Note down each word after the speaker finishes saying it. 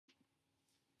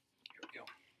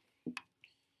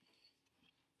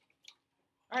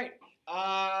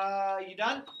You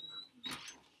done?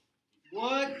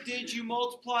 What did you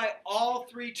multiply all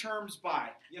three terms by?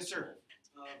 Yes, sir.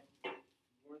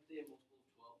 Weren't they a multiple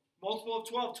of 12? Multiple of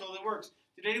 12 totally works.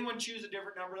 Did anyone choose a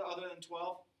different number other than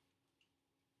 12?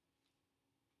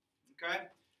 Okay.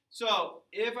 So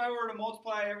if I were to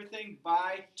multiply everything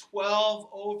by 12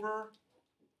 over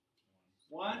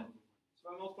 1, so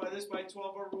I multiply this by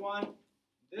 12 over 1,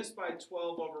 this by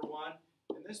 12 over 1,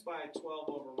 and this by 12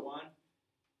 over 1.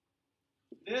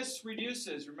 This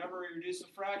reduces. Remember, we reduce a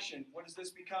fraction. What does this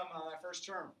become on that first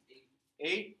term?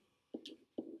 8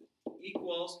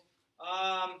 equals,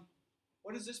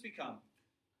 what does this become?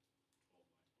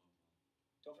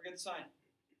 Don't forget the sign.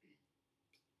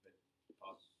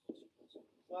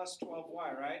 Plus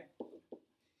 12y, right?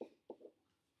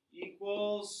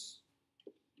 Equals,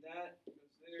 that goes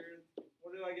there.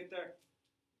 What do I get there?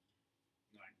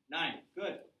 9.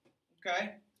 Good.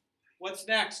 Okay. What's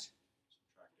next?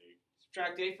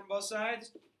 Subtract 8 from both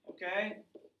sides. Okay.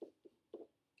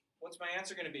 What's my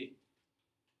answer going to be?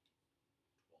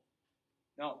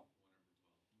 No.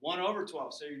 1 over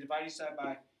 12. So you divide each side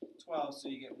by 12, so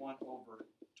you get 1 over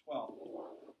 12.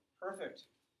 Perfect.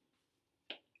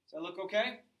 Does that look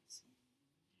okay?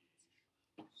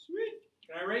 Sweet.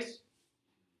 Can I erase?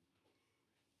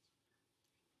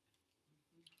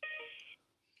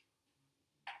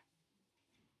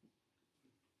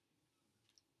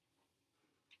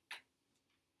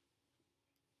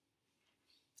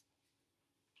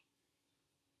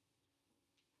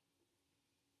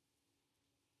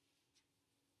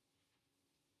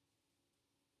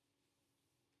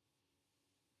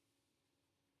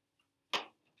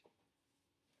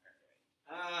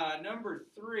 Number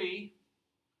 3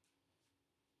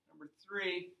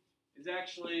 is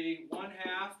actually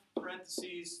 1/2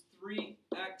 parentheses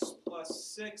 3x plus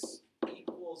 6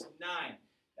 equals 9.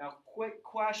 Now, quick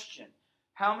question.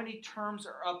 How many terms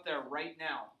are up there right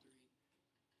now?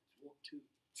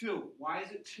 2. Why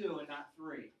is it 2 and not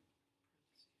 3?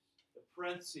 The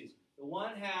parentheses. The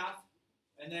 1/2,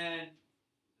 and then,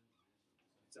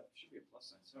 it should be a plus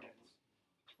sign. Sorry.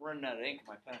 Running out of ink in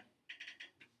my pen.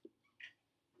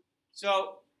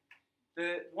 So,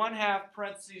 the 1/2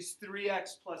 parentheses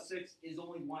 3x plus 6 is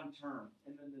only one term,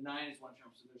 and then the 9 is one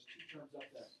term, so there's 2 terms up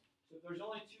there. So if there's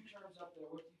only 2 terms up there,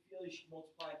 what do you feel you should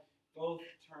multiply both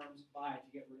terms by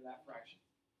to get rid of that fraction?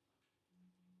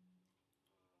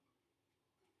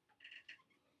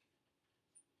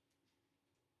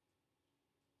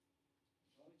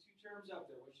 There's only 2 terms up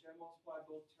there. What should I multiply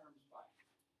both terms by?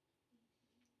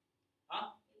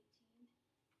 Huh?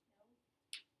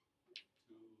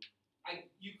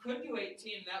 You could do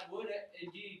 18, that would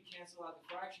indeed cancel out the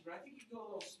fraction, but I think you could go a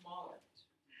little smaller.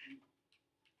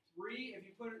 3, if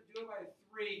you do it by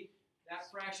 3, that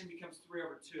fraction becomes 3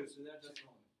 over 2, so that doesn't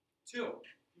limit. 2.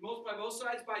 You multiply both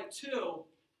sides by 2,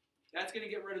 that's going to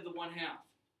get rid of the 1/2.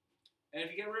 And if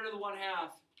you get rid of the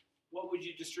 1/2, what would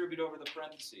you distribute over the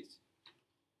parentheses?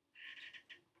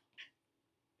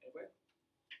 Anyway?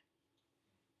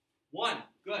 1.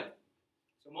 Good.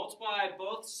 So multiply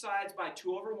both sides by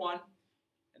 2 over 1,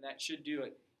 and that should do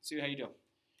it. See how you do.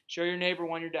 Show your neighbor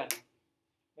when you're done.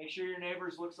 Make sure your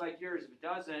neighbor's looks like yours. If it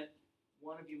doesn't,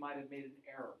 one of you might have made an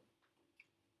error.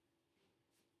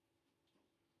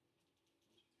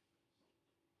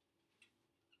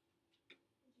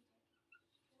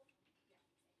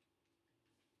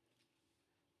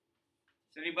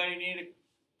 Does anybody need a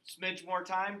smidge more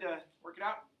time to work it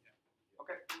out?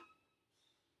 Okay.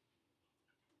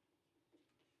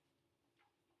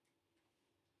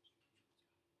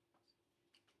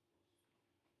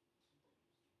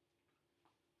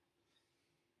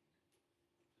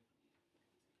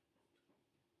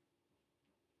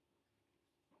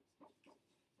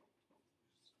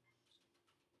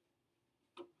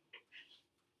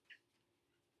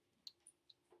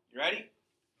 You ready? I'm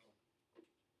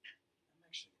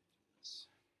actually going to do this.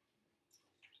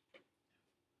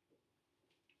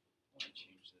 I want to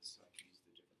change this so I can use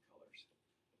the different colors.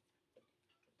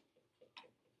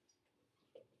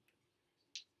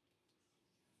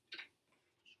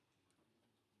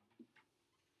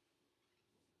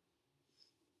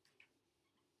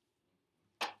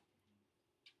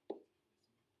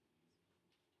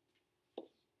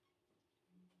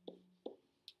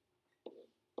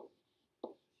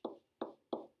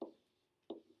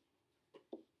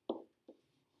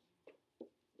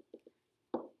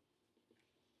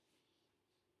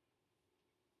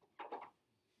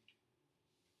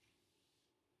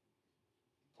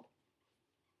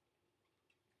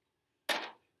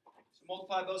 So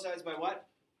multiply both sides by what?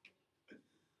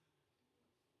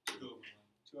 2 over 1.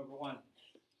 2 over 1.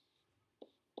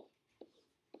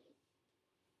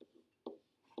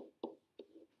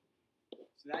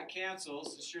 So that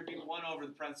cancels. Distribute 1 over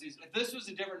the parentheses. If this was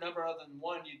a different number other than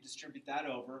 1, you'd distribute that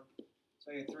over.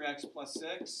 So I get 3x plus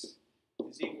 6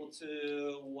 is equal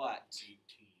to what?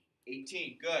 18.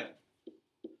 18. Good.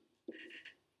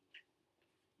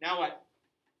 Now what?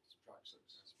 Subtract 6.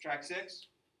 Subtract 6.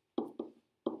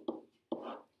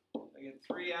 I get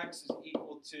 3x is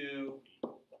equal to.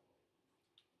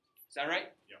 Is that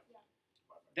right? Yep.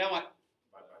 Then what?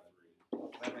 Divide by 3.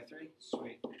 Divide by 3?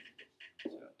 Sweet. So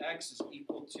x is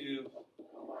equal to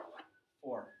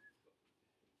 4.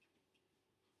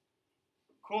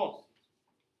 Cool.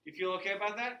 You feel okay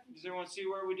about that? Does everyone see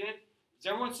where we did? Does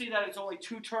everyone see that it's only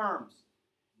 2 terms?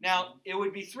 Now, it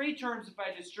would be 3 terms if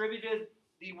I distributed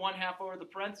the 1/2 over the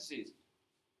parentheses.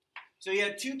 So you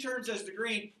had 2 terms as the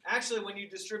green. Actually, when you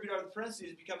distribute over the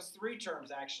parentheses, it becomes 3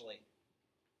 terms, actually.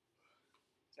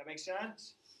 Does that make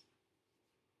sense?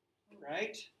 All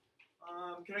right.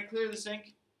 Can I clear the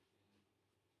sink?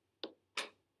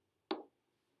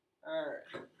 All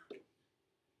right.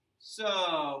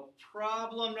 So,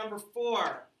 problem number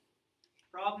 4.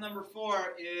 Problem number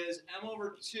 4 is m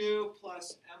over 2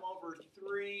 plus m over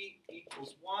 3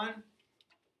 equals 1.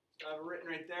 So I have it written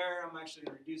right there. I'm actually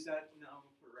going to reduce that. No, I'm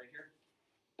going to put it right here.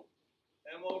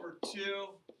 M over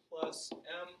 2 plus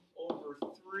m over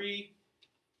 3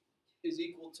 is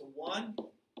equal to 1.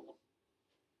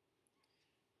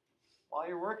 While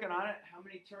you're working on it, how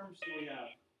many terms do we have?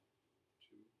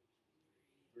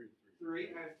 2,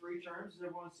 3. I have 3 terms. Does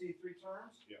everyone see 3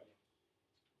 terms? Yeah.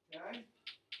 Okay.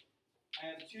 I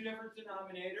have 2 different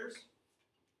denominators.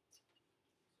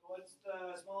 So what's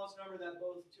the smallest number that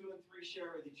both 2 and 3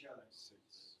 share with each other?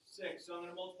 6. 6. So I'm going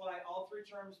to multiply all 3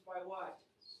 terms by what?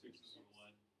 6 over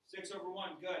 1. 6 over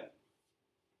 1. Good.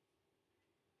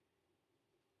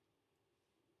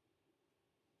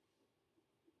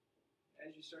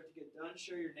 As you start to get done,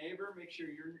 show your neighbor. Make sure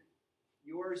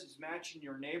yours is matching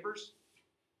your neighbor's.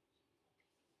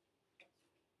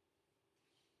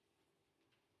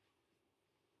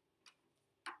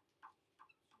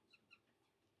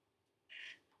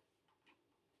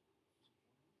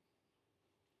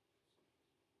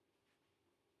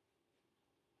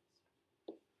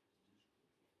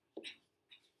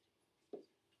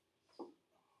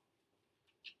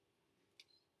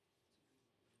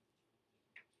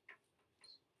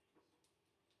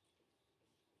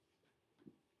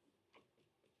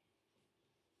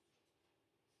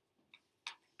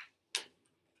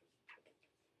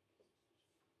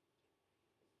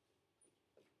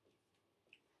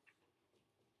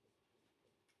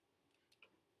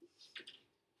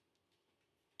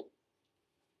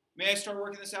 May I start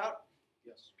working this out?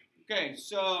 Yes. Okay,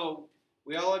 so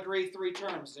we all agree 3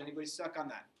 terms. Is anybody stuck on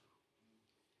that?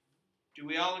 Do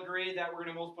we all agree that we're going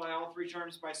to multiply all 3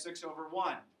 terms by 6 over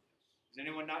 1? Is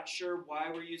anyone not sure why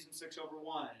we're using 6 over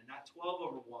 1 and not 12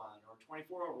 over 1 or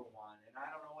 24 over 1? And I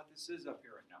don't know what this is up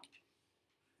here right now.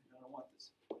 I don't want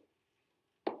this.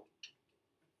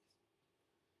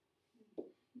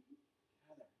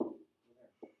 Heather, go there.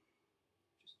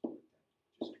 Just quit that.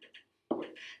 Just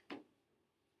quit.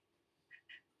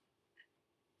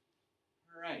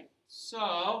 All right,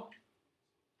 so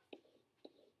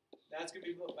that's going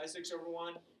to be by 6 over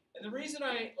 1. And the reason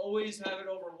I always have it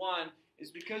over 1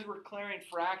 is because we're clearing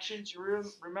fractions. You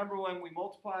remember when we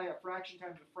multiply a fraction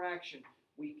times a fraction,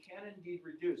 we can indeed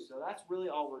reduce. So that's really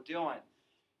all we're doing.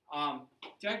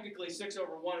 Technically, 6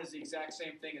 over 1 is the exact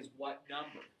same thing as what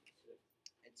number?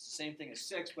 It's the same thing as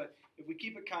 6, but if we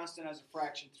keep it constant as a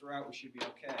fraction throughout, we should be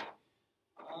okay.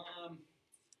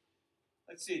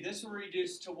 Let's see, this will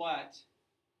reduce to what?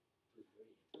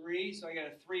 3, so I got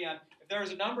a 3m. If there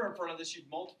was a number in front of this, you'd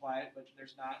multiply it, but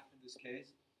there's not in this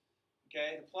case.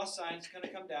 Okay, the plus sign is going to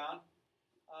come down.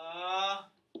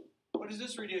 What does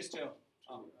this reduce to?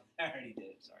 Oh, I already did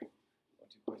it, sorry.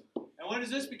 Too quick. And what does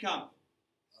this become?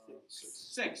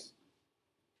 6.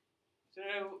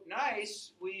 So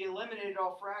nice, we eliminated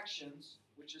all fractions,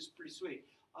 which is pretty sweet.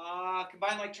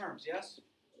 Combine like terms, yes?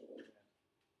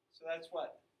 So that's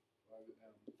what?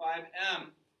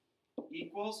 5m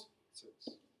equals?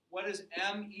 6. What is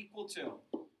m equal to?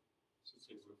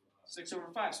 6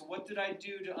 over 5. So what did I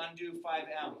do to undo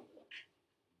 5m?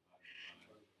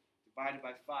 Divided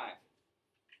by 5.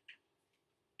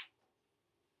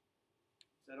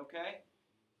 Is that okay?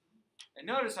 And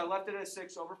notice I left it at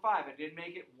 6 over 5. I didn't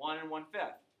make it 1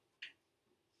 1/5.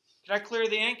 Did I clear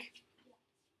the ink?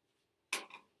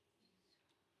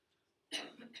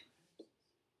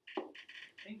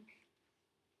 Ink.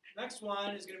 Next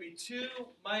one is going to be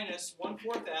 2 minus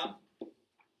 1/4 m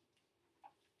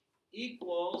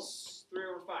equals 3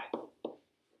 over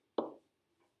 5.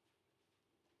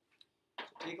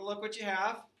 Take a look what you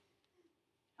have.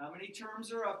 How many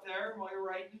terms are up there while you're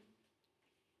writing?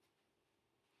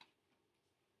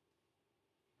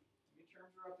 How many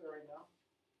terms are up there right now?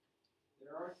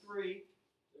 There are 3.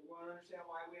 So we want to understand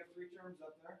why we have 3 terms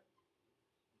up there.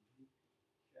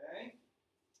 Okay.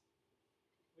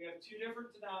 We have 2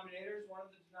 different denominators. One of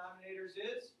the denominators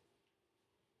is,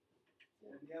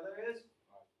 and the other is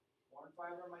 4 and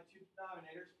 5 are my 2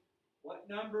 denominators. What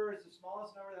number is the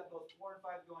smallest number that both 4 and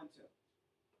 5 go into?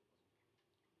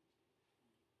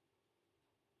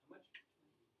 How much?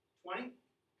 20?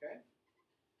 Okay.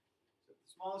 So the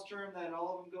smallest term that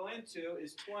all of them go into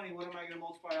is 20. What am I going to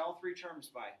multiply all 3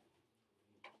 terms by?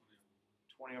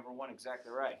 20 over 1, exactly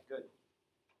right. Good.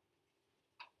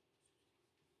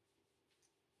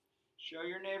 Show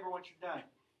your neighbor once you're done.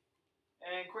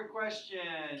 And quick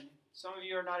question. Some of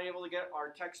you are not able to get our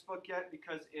textbook yet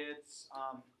because it's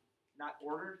not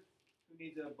ordered. Who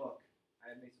needs a book?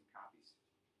 I have made some copies.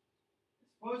 And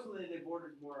supposedly they've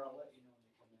ordered more. I'll let you know when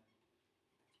they come in.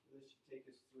 So this should take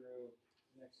us through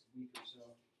the next week or so.